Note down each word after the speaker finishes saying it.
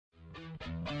Good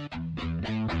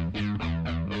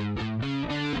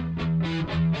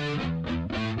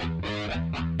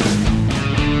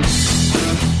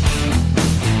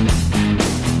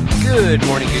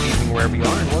morning, good evening, wherever you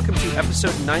are, and welcome to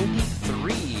episode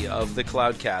 93 of the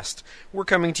Cloudcast. We're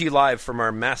coming to you live from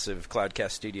our massive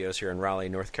Cloudcast studios here in Raleigh,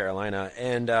 North Carolina.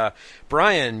 And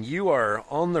Brian, you are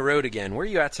on the road again. Where are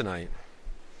you at tonight?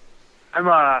 I'm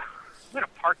in a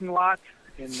parking lot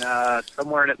in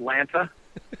somewhere in Atlanta.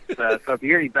 So if you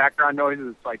hear any background noises,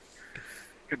 it's like it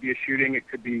could be a shooting, it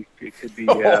could be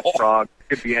a frog,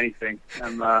 it could be anything.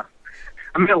 I'm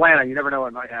in Atlanta. You never know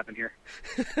what might happen here.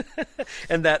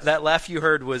 And that laugh you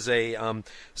heard was a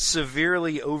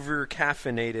severely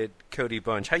over-caffeinated Cody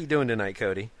Bunch. How you doing tonight,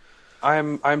 Cody?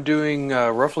 I'm doing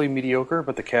roughly mediocre,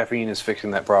 but the caffeine is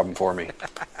fixing that problem for me.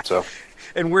 So,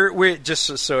 and we're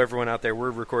just so everyone out there,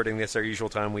 we're recording this our usual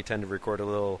time. We tend to record a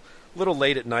little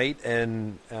late at night,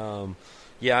 and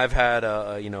yeah, I've had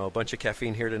a bunch of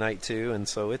caffeine here tonight too, and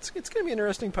so it's going to be an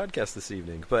interesting podcast this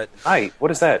evening. But night,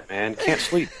 what is that, man? Can't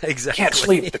sleep. Exactly. Can't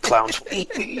sleep. The clowns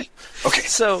eat me. Okay.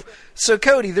 So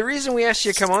Cody, the reason we asked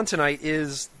you to come on tonight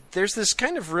is there's this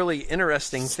kind of really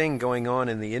interesting thing going on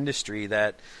in the industry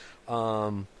that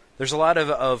there's a lot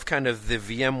of kind of the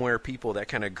VMware people that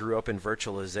kind of grew up in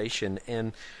virtualization,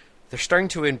 and they're starting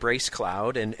to embrace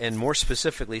cloud, and more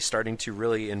specifically starting to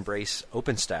really embrace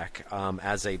OpenStack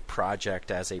as a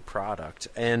project, as a product.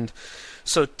 And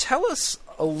so tell us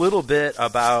a little bit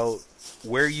about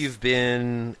where you've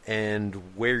been and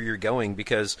where you're going,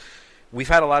 because we've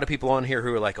had a lot of people on here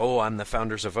who are like, oh, I'm the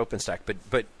founders of OpenStack,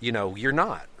 but you're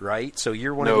not, right? So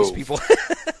you're one of these people.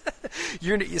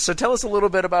 So tell us a little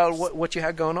bit about what you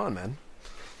had going on, man.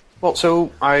 Well,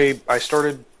 so I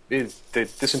started...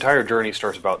 This entire journey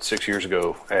starts about 6 years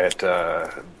ago. I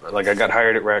got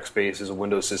hired at Rackspace as a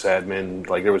Windows sysadmin.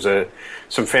 Like, there was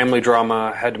some family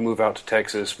drama. Had to move out to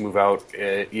Texas. Move out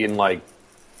in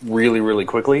really, really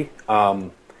quickly.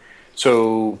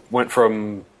 So went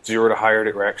from zero to hired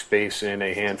at Rackspace in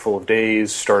a handful of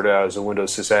days. Started out as a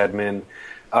Windows sysadmin.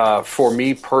 For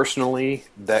me personally,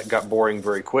 that got boring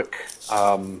very quick.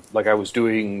 I was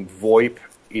doing VoIP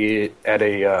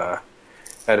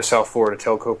at a South Florida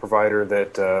telco provider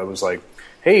that was like,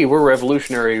 hey, we're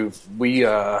revolutionary.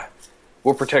 We'll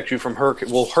protect you from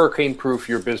hurricane-proof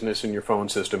your business and your phone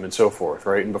system and so forth,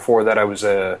 right? And before that, I was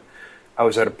at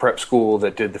a prep school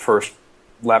that did the first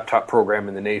laptop program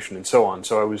in the nation and so on.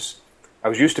 So I was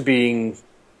used to being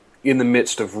in the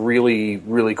midst of really,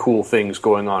 really cool things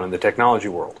going on in the technology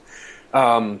world.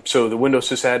 So the Windows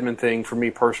sysadmin thing for me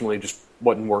personally just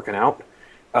wasn't working out.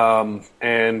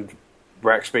 And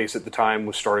Rackspace at the time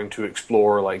was starting to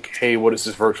explore, like, hey, what is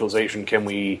this virtualization? Can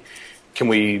we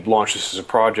launch this as a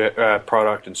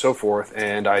product and so forth?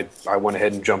 And I went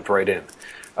ahead and jumped right in.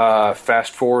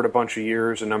 Fast forward a bunch of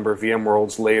years, a number of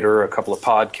VMworlds later, a couple of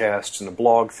podcasts and a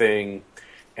blog thing,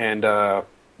 and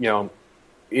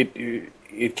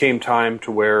it came time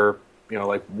to where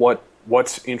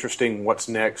what's interesting, what's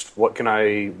next, what can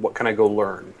I go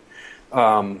learn?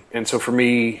 And so for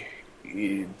me,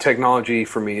 technology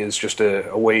for me is just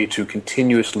a way to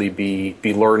continuously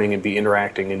be learning and be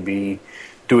interacting and be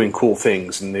doing cool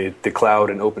things, and the cloud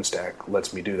and OpenStack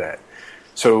lets me do that.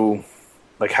 So,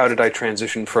 how did I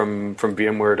transition from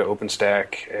VMware to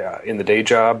OpenStack in the day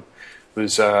job? It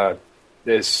was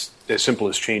as simple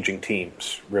as changing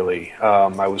teams, really. I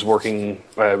was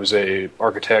a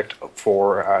architect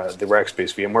for the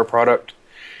Rackspace VMware product,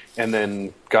 and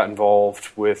then got involved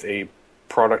with a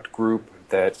product group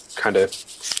that kind of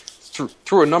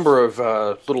through a number of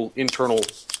little internal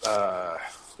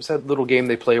what's that little game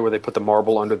they play where they put the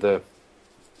marble under the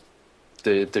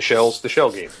shells, the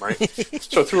shell game, right?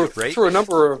 So through a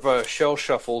number of shell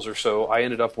shuffles or so, I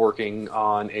ended up working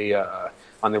on the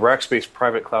Rackspace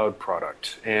private cloud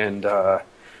product, and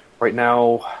right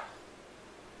now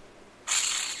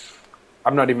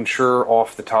I'm not even sure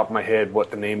off the top of my head what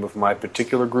the name of my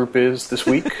particular group is this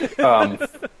week.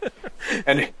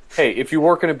 And hey, if you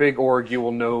work in a big org, you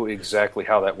will know exactly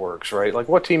how that works, right? Like,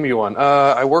 what team are you on?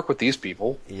 I work with these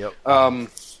people. Yep.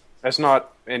 That's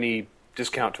not any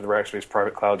discount to the Rackspace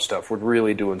private cloud stuff. We're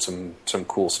really doing some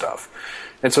cool stuff.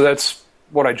 And so that's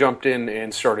what I jumped in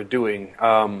and started doing.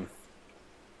 And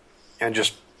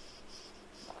just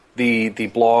the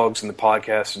blogs and the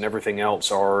podcasts and everything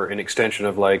else are an extension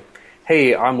of like,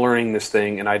 hey, I'm learning this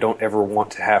thing and I don't ever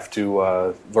want to have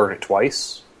to learn it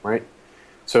twice, right?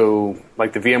 So,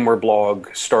 like, the VMware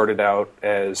blog started out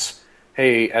as,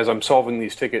 hey, as I'm solving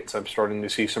these tickets, I'm starting to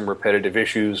see some repetitive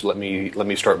issues. Let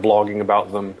me start blogging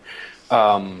about them,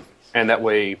 and that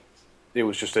way, it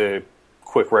was just a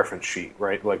quick reference sheet,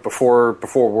 right? Like before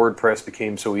WordPress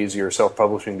became so easy or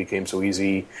self-publishing became so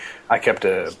easy, I kept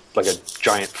a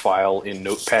giant file in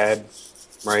Notepad,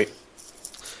 right?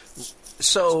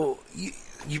 So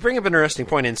you bring up an interesting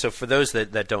point, and so for those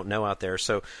that don't know out there,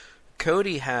 so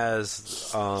Cody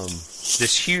has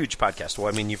this huge podcast. Well,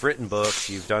 I mean, you've written books,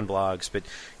 you've done blogs, but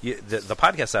the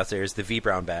podcast out there is the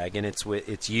vBrownBag, and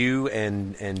it's you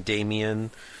and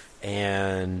Damien,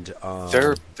 and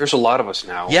there's a lot of us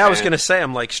now. Yeah, I was going to say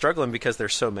I'm like struggling because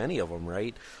there's so many of them,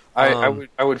 right?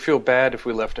 I would feel bad if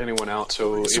we left anyone out.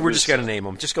 So we're just going to name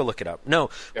them. Just go look it up. No,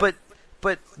 yeah.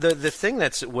 But the thing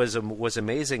that was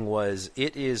amazing was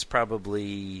it is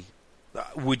probably.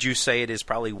 Would you say it is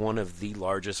probably one of the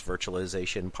largest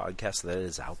virtualization podcasts that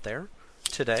is out there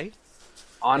today?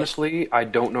 Honestly, I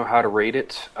don't know how to rate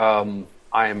it.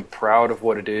 I am proud of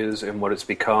what it is and what it's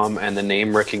become and the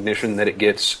name recognition that it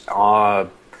gets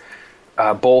both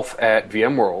at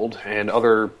VMworld and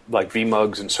other like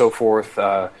vMugs and so forth.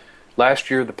 Last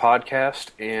year, the podcast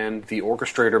and the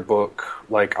Orchestrator book,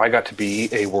 like I got to be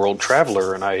a world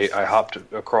traveler, and I hopped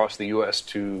across the U.S.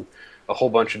 to a whole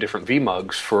bunch of different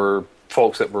vMugs for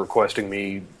folks that were requesting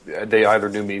me. They either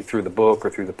knew me through the book or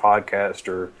through the podcast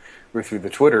or through the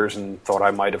Twitters and thought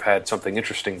I might have had something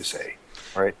interesting to say,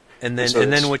 right? And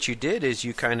then what you did is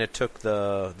you kind of took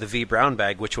the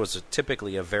vBrownBag, which was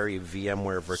typically a very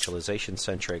VMware virtualization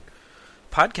centric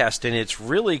podcast, and it's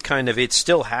really it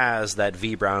still has that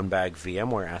vBrownBag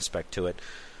VMware aspect to it,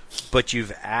 but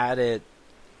you've added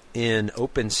in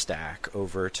OpenStack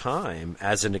over time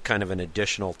as a kind of an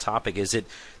additional topic. Is it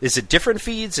different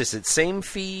feeds? Is it same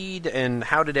feed? And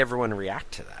how did everyone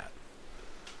react to that?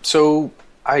 So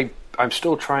I'm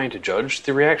still trying to judge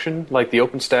the reaction. Like the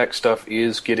OpenStack stuff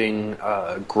is getting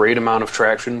a great amount of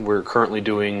traction. We're currently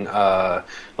doing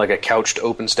like a couched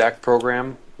OpenStack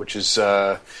program, which is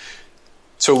so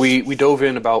we dove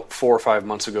in about 4 or 5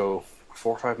 months ago.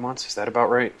 4 or 5 months, is that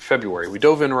about right? February. We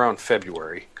dove in around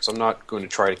February, because I'm not going to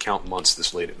try to count months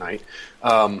this late at night,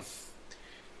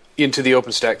 into the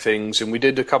OpenStack things, and we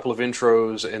did a couple of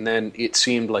intros, and then it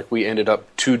seemed like we ended up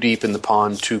too deep in the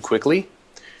pond too quickly.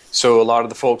 So a lot of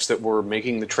the folks that were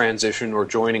making the transition or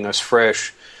joining us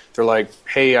fresh, they're like,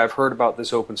 hey, I've heard about this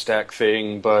OpenStack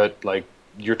thing, but like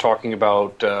you're talking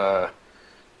about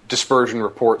dispersion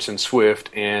reports in Swift,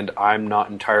 and I'm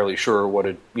not entirely sure what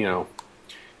it,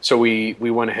 So we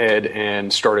went ahead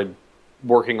and started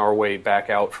working our way back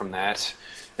out from that,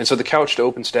 and so the couched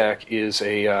OpenStack is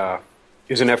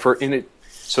an effort in it.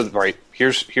 So right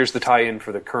here's the tie-in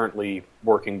for the currently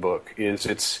working book.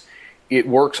 It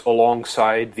works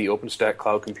alongside the OpenStack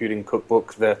Cloud Computing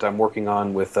Cookbook that I'm working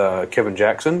on with Kevin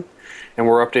Jackson, and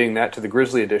we're updating that to the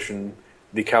Grizzly edition.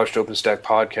 The couched OpenStack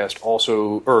podcast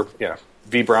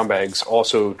vBrownBags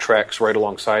also tracks right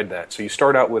alongside that. So you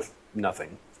start out with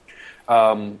nothing.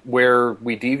 Where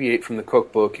we deviate from the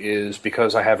cookbook is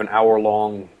because I have an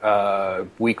hour-long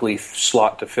weekly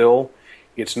slot to fill.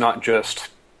 It's not just,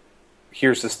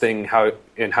 here's this thing, how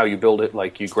you build it,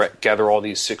 like you gather all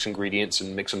these 6 ingredients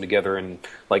and mix them together and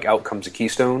like out comes a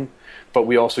keystone. But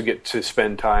we also get to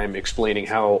spend time explaining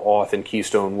how auth and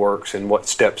keystone works and what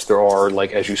steps there are,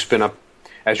 like as you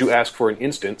ask for an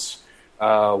instance,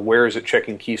 where is it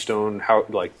checking keystone, how,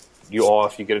 like, you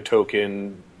auth, you get a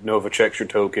token, Nova checks your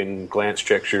token, Glance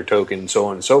checks your token, so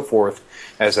on and so forth,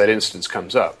 as that instance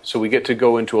comes up. So we get to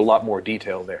go into a lot more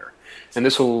detail there. And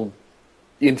this will,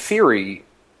 in theory,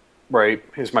 right,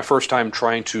 is my first time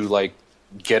trying to, like,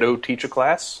 ghetto teach a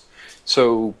class.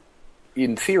 So,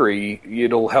 in theory,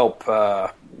 it'll help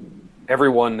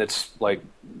everyone that's, like,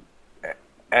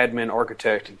 admin,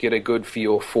 architect, get a good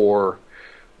feel for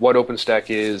what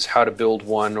OpenStack is, how to build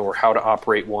one, or how to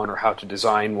operate one, or how to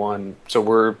design one.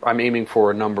 So I'm aiming for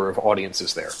a number of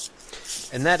audiences there.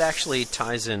 And that actually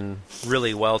ties in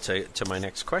really well to my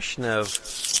next question of,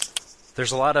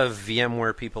 there's a lot of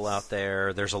VMware people out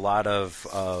there. There's a lot of,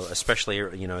 especially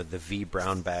the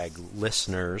vBrownBag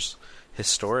listeners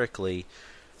historically.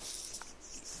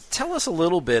 Tell us a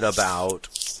little bit about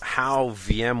how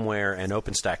VMware and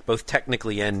OpenStack, both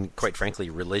technically and quite frankly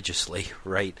religiously,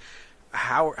 right?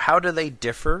 How do they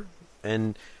differ,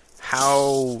 and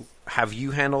how have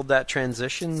you handled that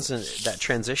transition,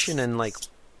 and like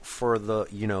for the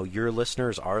your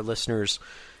listeners, our listeners,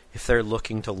 if they're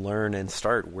looking to learn and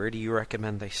start, where do you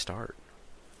recommend they start?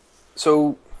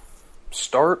 So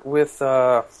start with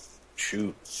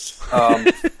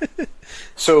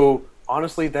so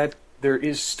honestly, that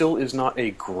there still is not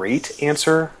a great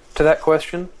answer to that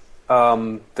question.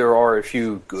 There are a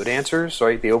few good answers,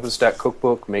 right? The OpenStack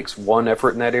Cookbook makes one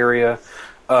effort in that area.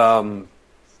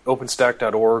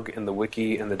 OpenStack.org and the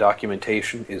wiki and the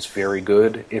documentation is very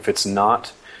good. If it's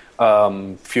not,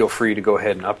 feel free to go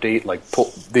ahead and update. Like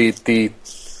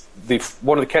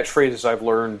one of the catchphrases I've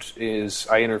learned is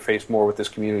I interface more with this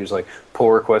community is like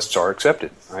pull requests are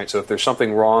accepted. Right. So if there's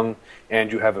something wrong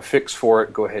and you have a fix for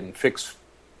it, go ahead and fix,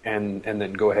 and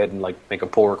then go ahead and like make a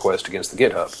pull request against the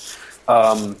GitHub.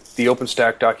 The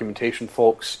OpenStack documentation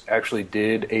folks actually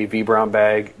did a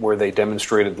vBrownBag where they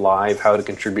demonstrated live how to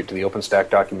contribute to the OpenStack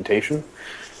documentation.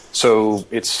 So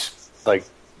it's like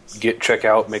git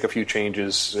checkout, make a few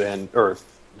changes, or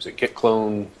is it git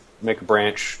clone, make a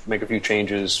branch, make a few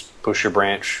changes, push your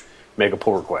branch, make a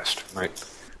pull request, right?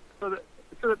 So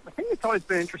the thing that's always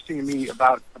been interesting to me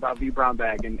about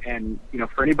vBrownBag, and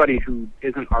for anybody who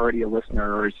isn't already a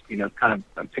listener or is kind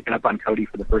of picking up on Cody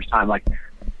for the first time, like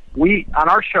on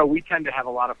our show we tend to have a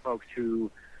lot of folks who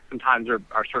sometimes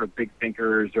are sort of big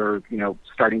thinkers or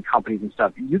starting companies and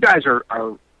stuff. You guys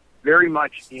are very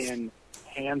much in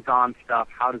hands-on stuff.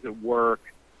 How does it work?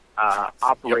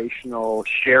 Operational,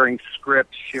 sharing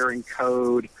scripts, sharing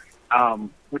code,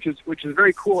 which is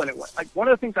very cool. And like one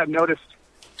of the things I've noticed,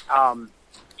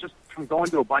 just from going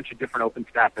to a bunch of different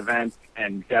OpenStack events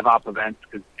and DevOps events,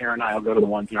 because Aaron and I will go to the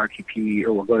ones in RTP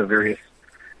or we'll go to various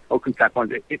OpenStack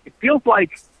ones. It feels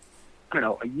like, I don't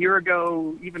know, a year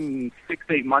ago, even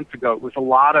 6-8 months ago, it was a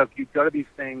lot of, you'd go to these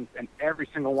things and every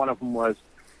single one of them was,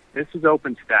 this is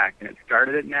OpenStack, and it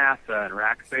started at NASA, and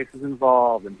Rackspace is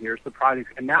involved, and here's the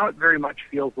project. And now it very much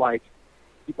feels like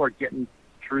people are getting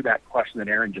through that question that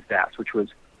Aaron just asked, which was,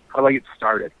 how do I get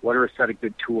started? What are a set of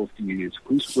good tools to use?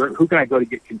 Who can I go to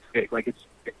get config? Like,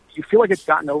 do you feel like it's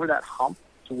gotten over that hump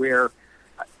to where,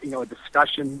 a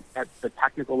discussion at the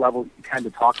technical level you kind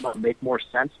of talk about make more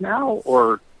sense now?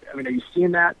 Or, are you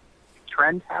seeing that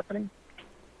trend happening?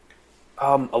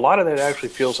 A lot of that actually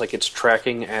feels like it's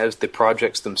tracking as the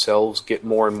projects themselves get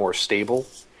more and more stable.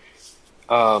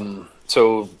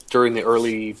 So during the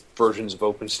early versions of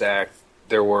OpenStack,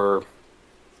 there were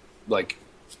like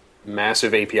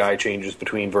massive API changes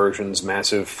between versions,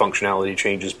 massive functionality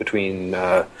changes between,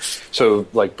 was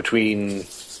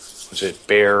it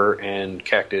Bear and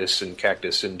Cactus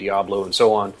and Diablo and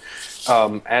so on.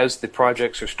 As the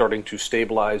projects are starting to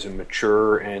stabilize and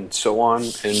mature and so on,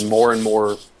 and more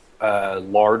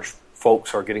large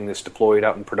folks are getting this deployed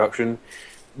out in production,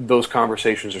 those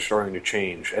conversations are starting to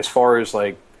change. As far as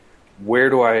like where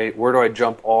do I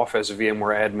jump off as a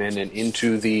VMware admin and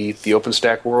into the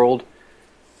OpenStack world,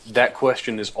 that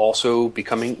question is also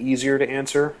becoming easier to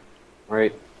answer,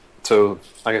 right? So,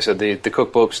 like I said, the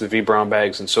cookbooks, the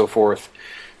vBrownBags, and so forth,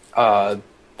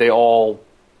 they all,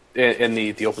 and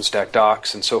the OpenStack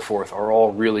docs and so forth, are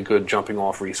all really good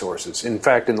jumping-off resources. In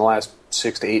fact, in the last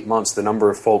 6 to 8 months, the number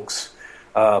of folks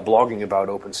blogging about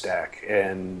OpenStack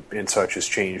and such has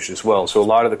changed as well. So a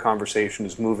lot of the conversation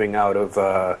is moving out of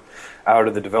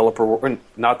the developer world.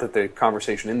 Not that the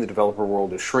conversation in the developer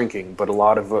world is shrinking, but a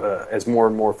lot of as more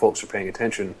and more folks are paying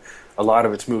attention, a lot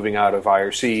of it's moving out of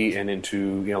IRC and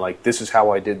into like, this is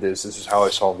how I did this is how I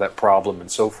solved that problem, and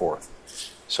so forth.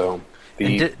 So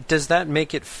does that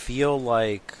make it feel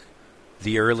like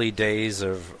the early days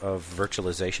of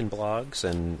virtualization blogs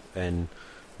and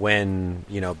when,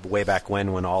 way back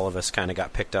when all of us kind of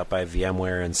got picked up by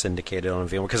VMware and syndicated on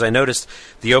VMware? Because I noticed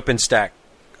the OpenStack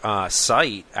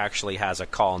site actually has a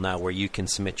call now where you can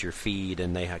submit your feed,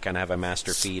 and they kind of have a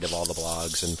master feed of all the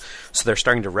blogs. And so they're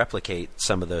starting to replicate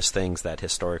some of those things that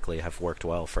historically have worked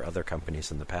well for other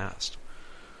companies in the past.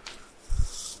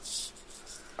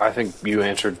 I think you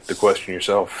answered the question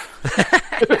yourself.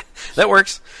 That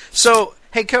works. So,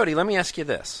 hey, Cody, let me ask you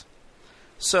this.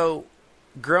 So,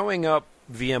 growing up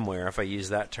VMware, if I use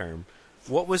that term,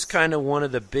 what was kind of one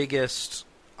of the biggest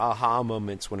aha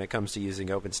moments when it comes to using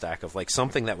OpenStack, of like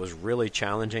something that was really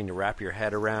challenging to wrap your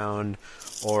head around,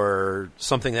 or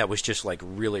something that was just like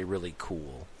really, really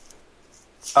cool?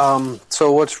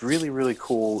 So what's really, really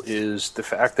cool is the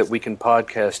fact that we can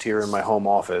podcast here in my home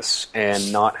office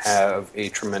and not have a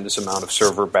tremendous amount of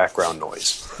server background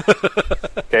noise.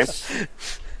 Okay?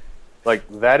 Like,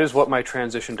 that is what my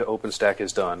transition to OpenStack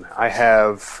has done. I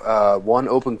have one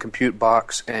Open Compute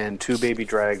box and 2 baby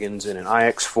dragons and an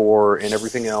IX4 and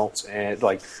everything else, and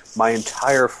like my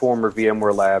entire former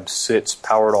VMware lab sits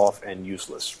powered off and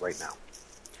useless right now.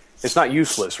 It's not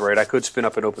useless, right? I could spin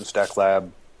up an OpenStack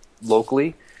lab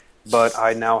locally, but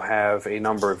I now have a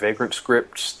number of Vagrant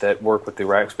scripts that work with the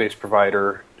Rackspace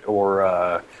provider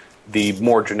or the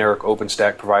more generic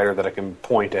OpenStack provider that I can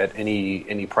point at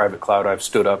any private cloud I've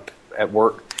stood up at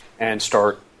work and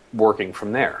start working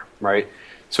from there, right?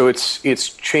 So it's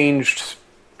changed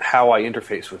how I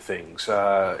interface with things.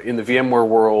 In the VMware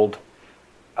world,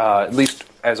 at least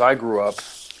as I grew up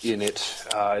in it,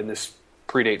 and this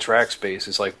predates Rackspace,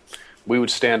 is like we would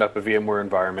stand up a VMware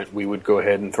environment. We would go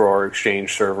ahead and throw our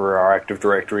Exchange server, our Active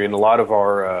Directory, and a lot of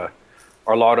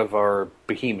our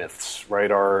behemoths,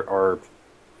 right? Our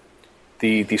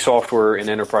the software and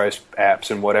enterprise apps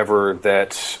and whatever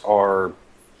that are,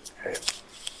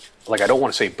 like, I don't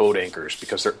want to say boat anchors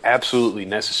because they're absolutely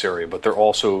necessary, but they're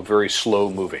also very slow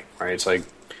moving, right? It's like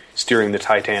steering the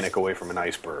Titanic away from an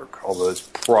iceberg, although it's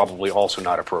probably also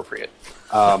not appropriate.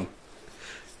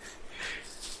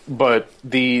 But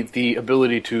the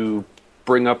ability to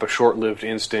bring up a short-lived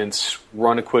instance,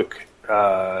 run a quick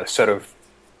set of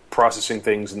processing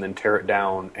things, and then tear it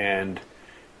down, and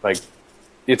like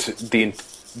it's the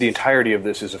entirety of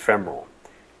this is ephemeral.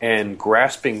 And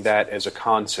grasping that as a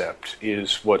concept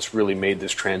is what's really made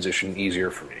this transition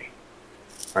easier for me,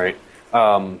 right?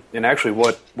 And actually,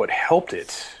 what helped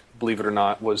it, believe it or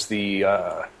not, was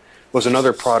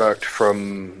another product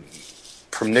from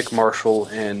Nick Marshall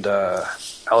and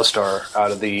Alistar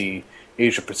out of the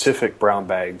Asia Pacific brown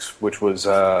bags, which was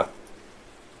Autolab.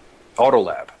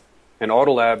 And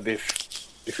Autolab,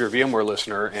 if you're a VMware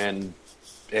listener and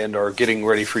are getting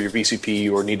ready for your VCP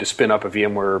or need to spin up a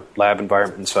VMware lab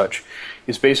environment and such,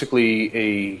 is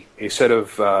basically a set of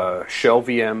shell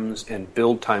VMs and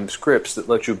build time scripts that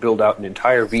let you build out an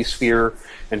entire vSphere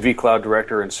and vCloud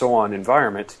Director and so on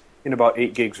environment in about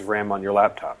 8 gigs of RAM on your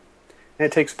laptop. And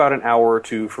it takes about an hour or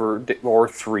two or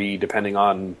 3, depending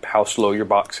on how slow your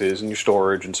box is and your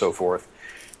storage and so forth.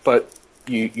 But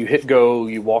you hit go,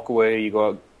 you walk away, you go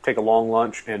out, take a long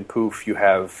lunch, and poof, you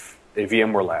have a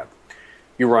VMware lab.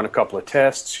 You run a couple of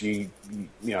tests, you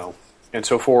know, and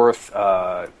so forth.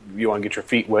 You want to get your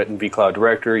feet wet in vCloud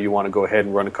Director. You want to go ahead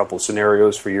and run a couple of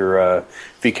scenarios for your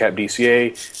vCap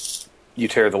DCA. You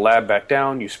tear the lab back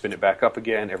down. You spin it back up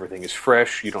again. Everything is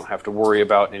fresh. You don't have to worry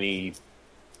about any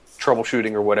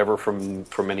troubleshooting or whatever from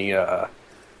any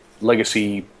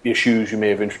legacy issues you may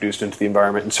have introduced into the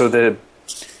environment. And so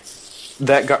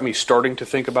that got me starting to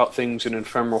think about things in an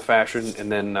ephemeral fashion,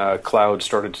 and then cloud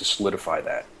started to solidify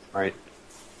that, right?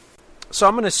 So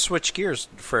I'm going to switch gears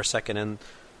for a second and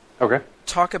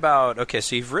talk about,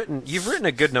 so you've written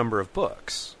a good number of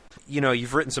books. You know,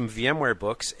 you've written some VMware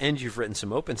books and you've written some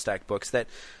OpenStack books. That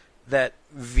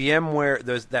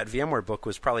VMware book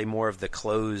was probably more of the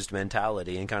closed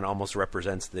mentality and kind of almost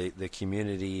represents the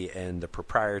community and the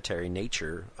proprietary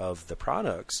nature of the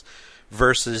products,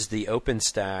 versus the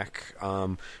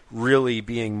OpenStack really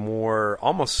being more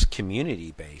almost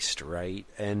community based, right?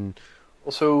 And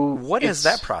also, what has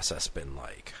that process been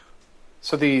like?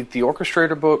 So the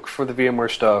orchestrator book for the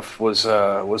VMware stuff was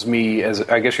me, as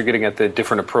I guess you're getting at the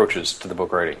different approaches to the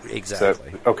book writing.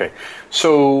 Exactly. Okay.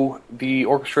 So the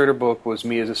orchestrator book was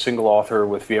me as a single author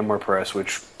with VMware Press,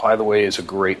 which, by the way, is a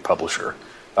great publisher.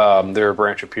 They're a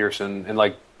branch of Pearson, and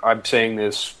like I'm saying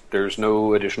this, there's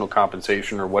no additional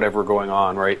compensation or whatever going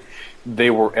on, right? They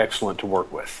were excellent to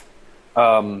work with.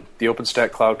 The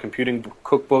OpenStack Cloud Computing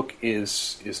Cookbook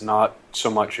is not so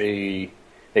much a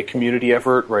community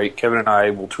effort, right? Kevin and I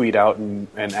will tweet out and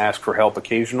ask for help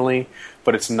occasionally,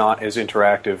 but it's not as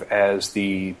interactive as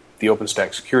the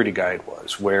OpenStack Security Guide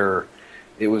was, where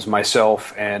it was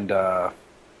myself and I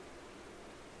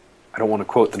don't want to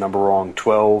quote the number wrong,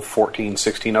 12, 14,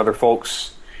 16 other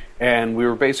folks, and we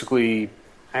were basically,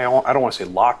 I don't want to say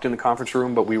locked in the conference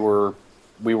room, but we were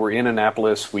in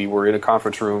Annapolis, we were in a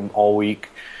conference room all week,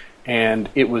 and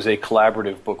it was a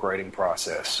collaborative book writing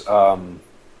process.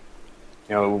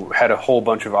 Had a whole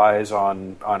bunch of eyes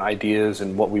on ideas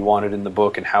and what we wanted in the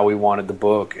book and how we wanted the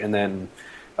book, and then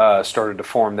started to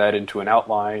form that into an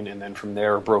outline, and then from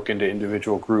there broke into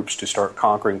individual groups to start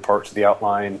conquering parts of the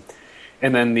outline.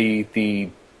 And then the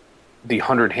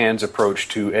 100 hands approach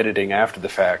to editing after the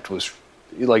fact was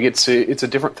like it's a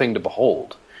different thing to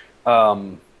behold.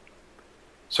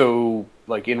 So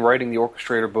like in writing the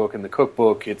orchestrator book and the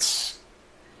cookbook, it's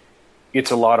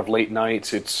a lot of late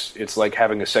nights. It's like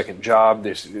having a second job.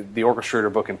 The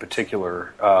orchestrator book in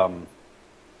particular,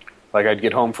 like I'd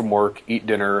get home from work, eat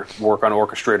dinner, work on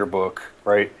orchestrator book,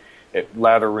 right?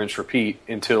 Lather, rinse, repeat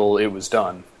until it was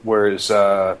done. Whereas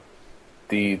the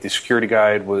security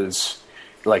guide was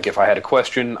like, if I had a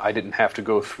question, I didn't have to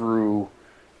go through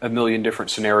a million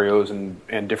different scenarios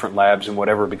and different labs and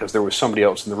whatever, because there was somebody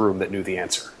else in the room that knew the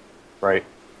answer, right?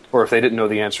 Or if they didn't know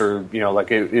the answer, like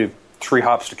it 3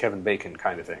 hops to Kevin Bacon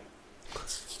kind of thing.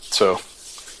 So,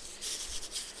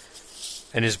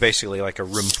 and it's basically like a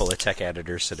room full of tech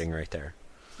editors sitting right there.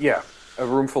 Yeah, a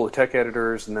room full of tech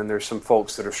editors, and then there's some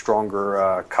folks that are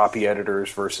stronger copy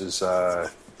editors versus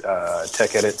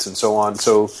tech edits and so on.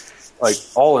 So, like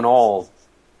all in all,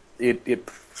 it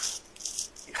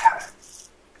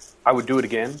I would do it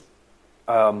again,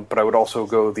 but I would also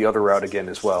go the other route again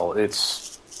as well.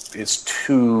 It's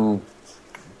two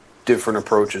different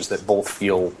approaches that both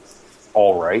feel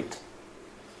all right.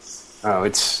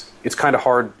 It's kind of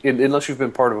hard, unless you've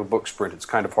been part of a book sprint, it's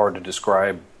kind of hard to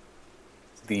describe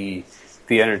the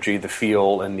energy, the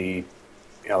feel, and the,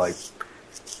 like,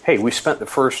 hey, we spent the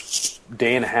first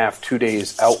day and a half, 2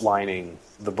 days outlining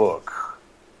the book.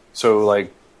 So,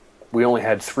 like, we only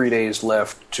had 3 days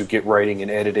left to get writing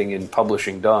and editing and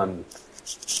publishing done.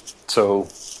 So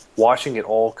watching it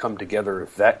all come together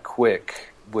that quick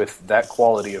with that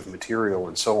quality of material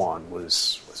and so on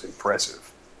was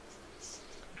impressive.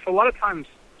 So a lot of times,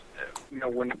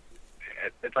 when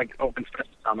it's like OpenStack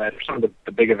Summit or some of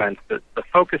the big events, the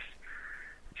focus,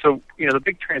 so, the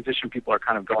big transition people are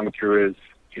kind of going through is,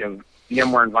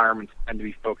 VMware environments tend to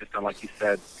be focused on, like you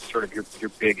said, sort of your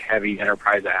big, heavy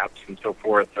enterprise apps and so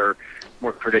forth, or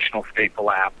more traditional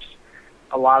stateful apps.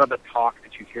 A lot of the talk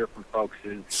that you hear from folks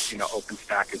is,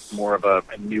 OpenStack is more of a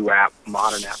new app,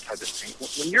 modern app type of thing.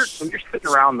 When you're sitting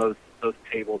around those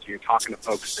tables and you're talking to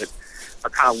folks that are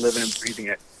kind of living and breathing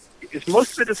it, is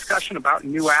most of the discussion about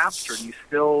new apps,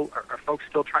 or are folks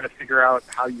still trying to figure out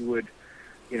how you would,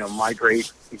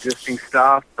 migrate existing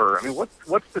stuff? Or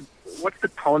what's the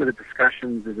tone of the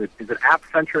discussions? Is it app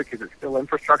centric? Is it still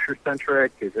infrastructure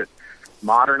centric? Is it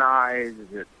modernize?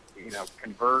 Is it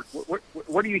convert?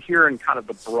 What do you hear in kind of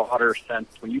the broader sense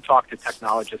when you talk to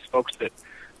technologists, folks that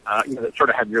that sort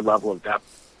of have your level of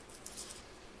depth?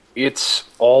 It's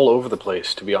all over the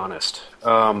place, to be honest.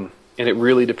 And it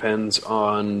really depends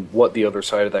on what the other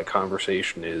side of that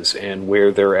conversation is and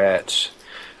where they're at.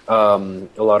 A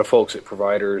lot of folks at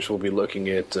providers will be looking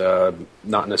at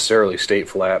not necessarily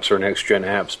stateful apps or next-gen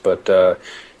apps, but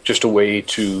just a way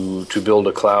to build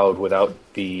a cloud without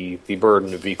the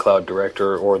burden of vCloud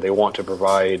Director, or they want to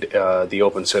provide the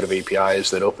open set of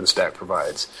APIs that OpenStack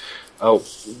provides,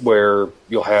 where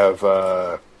you'll have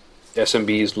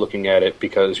SMBs looking at it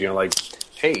because,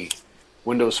 hey,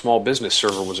 Windows Small Business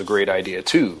Server was a great idea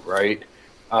too, right?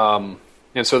 And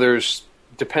so there's,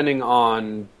 depending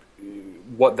on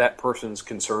what that person's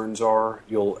concerns are,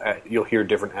 you'll hear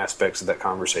different aspects of that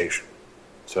conversation.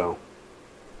 So.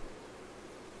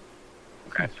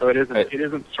 Okay, so it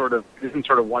isn't sort of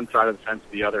one side of the fence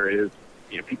or the other. It is,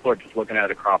 people are just looking at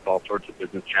it across all sorts of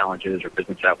business challenges or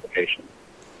business applications.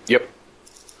 Yep.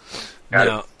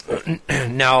 Now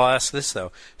I'll ask this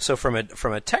though. So from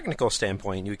a technical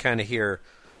standpoint, you kind of hear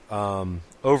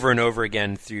over and over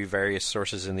again through various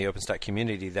sources in the OpenStack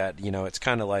community that it's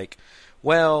kind of like,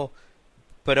 well,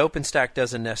 but OpenStack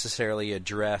doesn't necessarily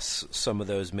address some of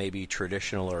those maybe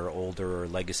traditional or older or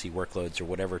legacy workloads or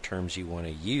whatever terms you want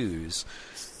to use.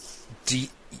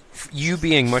 You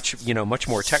being much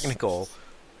more technical,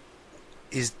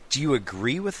 do you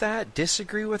agree with that?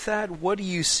 Disagree with that? What do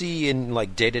you see in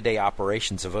like day-to-day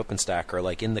operations of OpenStack, or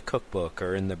like in the cookbook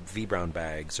or in the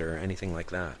vBrownBags or anything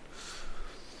like that?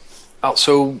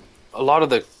 So a lot of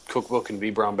the cookbook and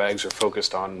vBrownBags are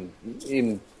focused on,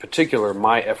 in particular,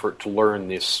 my effort to learn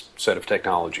this set of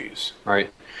technologies, right?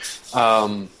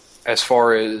 As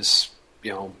far as,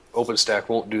 OpenStack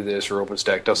won't do this or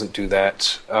OpenStack doesn't do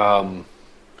that,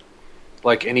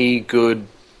 like any good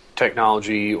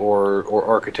technology or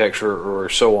architecture or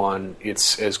so on,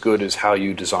 it's as good as how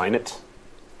you design it,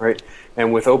 right?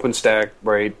 And with OpenStack,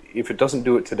 right, if it doesn't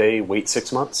do it today, wait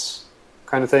 6 months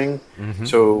kind of thing. Mm-hmm.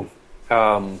 So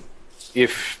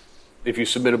if you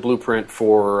submit a blueprint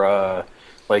for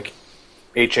like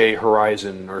HA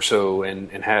Horizon or so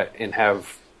and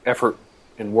have effort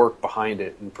and work behind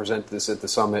it and present this at the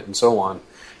summit and so on,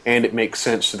 and it makes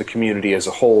sense to the community as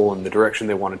a whole and the direction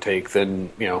they want to take, then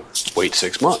wait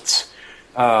 6 months.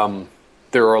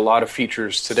 There are a lot of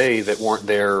features today that weren't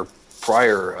there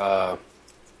prior.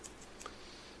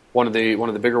 One of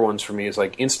the bigger ones for me is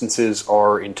like instances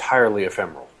are entirely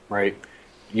ephemeral, right?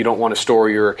 You don't want to store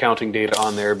your accounting data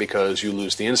on there because you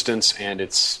lose the instance, and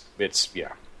it's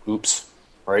oops,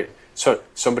 right? So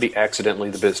somebody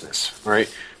accidentally the business,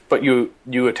 right? But you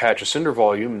attach a Cinder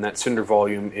volume, and that Cinder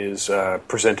volume is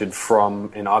presented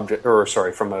from an object, or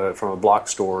sorry, from a block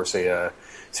store, say a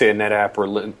NetApp or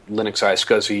Linux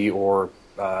iSCSI or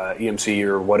EMC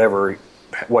or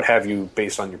what have you,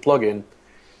 based on your plugin.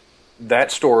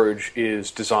 That storage is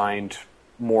designed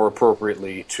more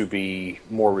appropriately to be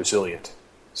more resilient.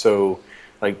 So,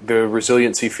 like, the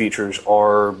resiliency features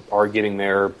are getting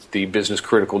there. The business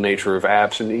critical nature of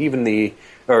apps, and even the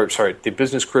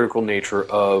business critical nature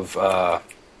of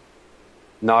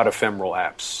not ephemeral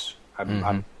apps.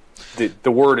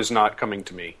 The word is not coming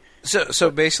to me. So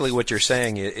basically, what you're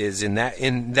saying is in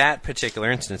that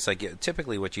particular instance, like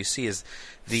typically what you see is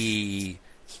the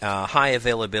high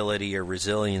availability or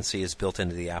resiliency is built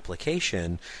into the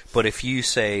application, but if you,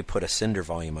 say, put a Cinder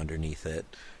volume underneath it,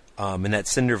 and that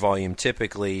Cinder volume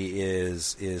typically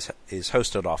is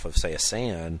hosted off of, say, a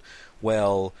SAN,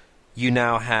 well, you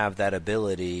now have that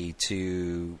ability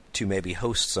to maybe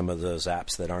host some of those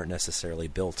apps that aren't necessarily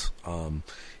built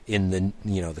in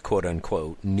the quote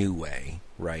unquote new way,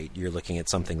 right? You're looking at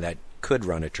something that could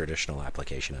run a traditional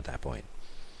application at that point.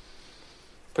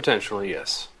 Potentially,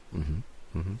 yes.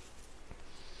 Mm-hmm. Mm-hmm.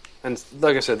 And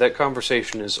like I said, that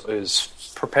conversation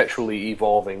is perpetually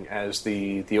evolving as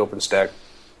the OpenStack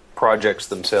projects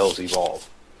themselves evolve.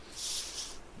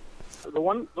 The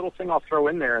one little thing I'll throw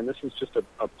in there, and this is just a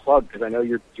plug because I know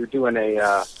you're doing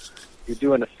a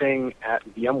thing at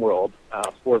VMworld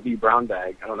for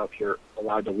vBrownBag. I don't know if you're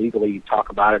allowed to legally talk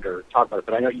about it,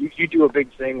 but I know you do a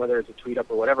big thing, whether it's a tweet up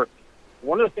or whatever.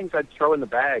 One of the things I'd throw in the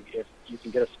bag, if you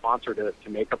can get a sponsor to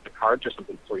make up the cards or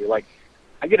something for you, like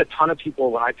I get a ton of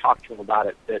people when I talk to them about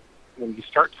it that when you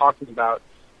start talking about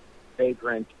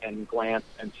Vagrant and Glance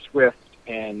and Swift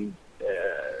and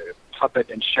Puppet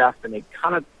and Chef, and they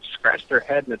kind of scratch their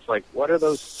head, and it's like, what do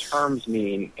those terms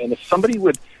mean? And if somebody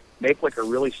would make like a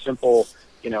really simple,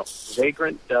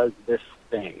 Vagrant does this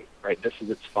thing, right? This is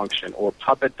its function, or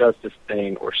Puppet does this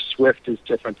thing, or Swift is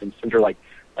different than Cinder, like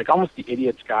almost the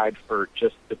idiot's guide for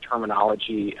just the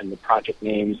terminology and the project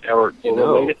names, or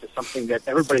relate it to something that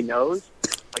everybody knows.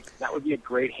 Like that would be a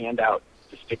great handout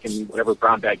to stick in whatever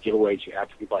brown bag giveaways you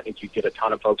have for people. I think you'd get a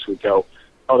ton of folks who would go,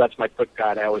 oh, that's my quick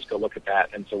guide. I always go look at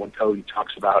that. And so when Cody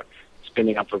talks about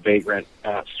spinning up a Vagrant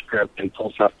script and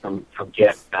pull stuff from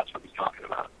Git, that's what he's talking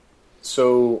about.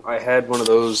 So I had one of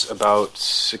those about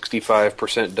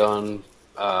 65% done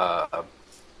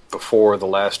before the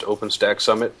last OpenStack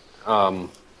Summit.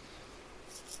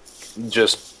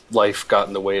 Just life got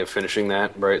in the way of finishing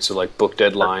that, right? So like book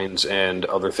deadlines and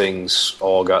other things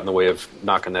all got in the way of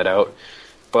knocking that out.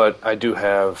 But I do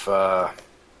have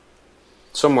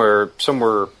somewhere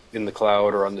in the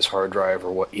cloud or on this hard drive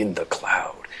or what in the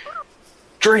cloud.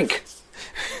 Drink.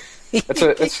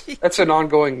 That's an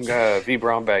ongoing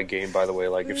vBrownBag game, by the way.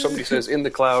 Like if somebody says in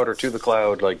the cloud or to the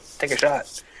cloud, like take a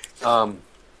shot. I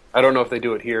don't know if they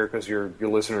do it here because your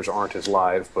listeners aren't as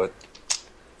live, but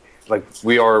like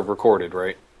we are recorded,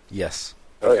 right? Yes.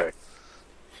 Okay.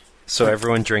 So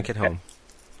everyone drink at home.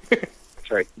 That's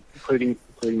right, including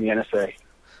the NSA,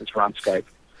 since we're on Skype.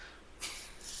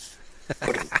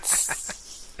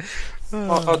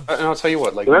 I'll tell you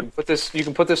what. Like you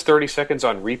can put this 30 seconds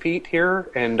on repeat here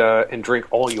and drink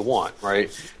all you want, right?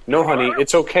 No, honey,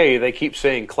 it's okay. They keep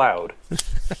saying cloud.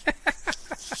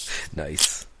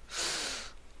 Nice.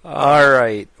 All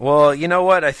right. Well, you know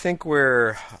what? I think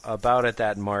we're about at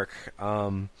that mark.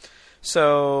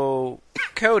 So,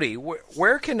 Cody,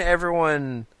 where can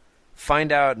everyone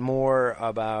find out more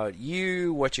about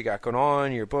you, what you got going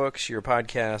on, your books, your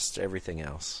podcast, everything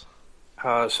else?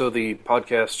 So the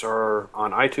podcasts are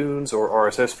on iTunes or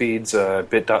RSS feeds,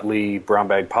 bit.ly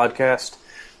brownbag podcast,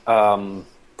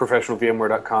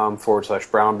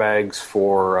 professionalvmware.com/brownbags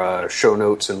for show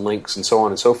notes and links and so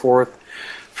on and so forth.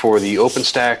 For the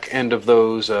OpenStack end of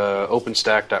those,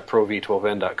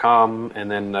 openstack.provv12n.com,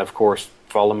 and then, of course,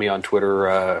 follow me on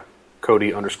Twitter,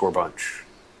 Cody_Bunch.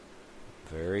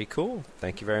 Very cool.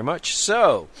 Thank you very much.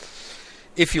 So,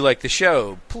 if you like the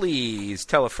show, please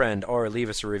tell a friend or leave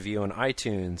us a review on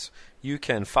iTunes. You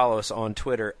can follow us on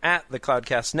Twitter at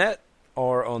TheCloudcastNet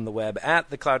or on the web at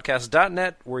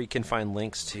thecloudcast.net, where you can find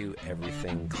links to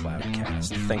everything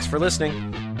Cloudcast. Thanks for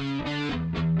listening.